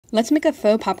Let's make a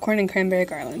faux popcorn and cranberry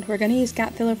garland. We're going to use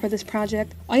gap filler for this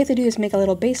project. All you have to do is make a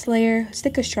little base layer,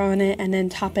 stick a straw in it, and then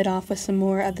top it off with some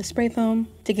more of the spray foam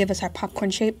to give us our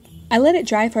popcorn shape. I let it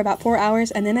dry for about 4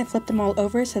 hours and then I flipped them all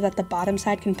over so that the bottom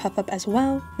side can puff up as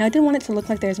well. Now I didn't want it to look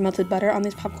like there's melted butter on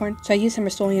these popcorn, so I used some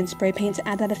Rust-Oleum spray paint to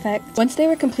add that effect. Once they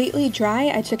were completely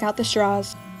dry, I took out the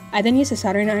straws. I then used a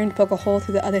soldering iron to poke a hole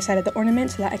through the other side of the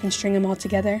ornament so that I can string them all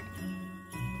together.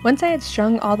 Once I had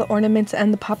strung all the ornaments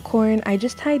and the popcorn, I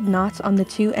just tied knots on the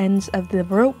two ends of the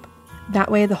rope. That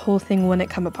way the whole thing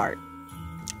wouldn't come apart.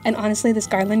 And honestly, this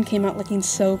garland came out looking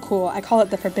so cool. I call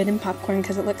it the forbidden popcorn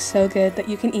because it looks so good that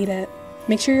you can eat it.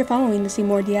 Make sure you're following to see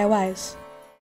more DIYs.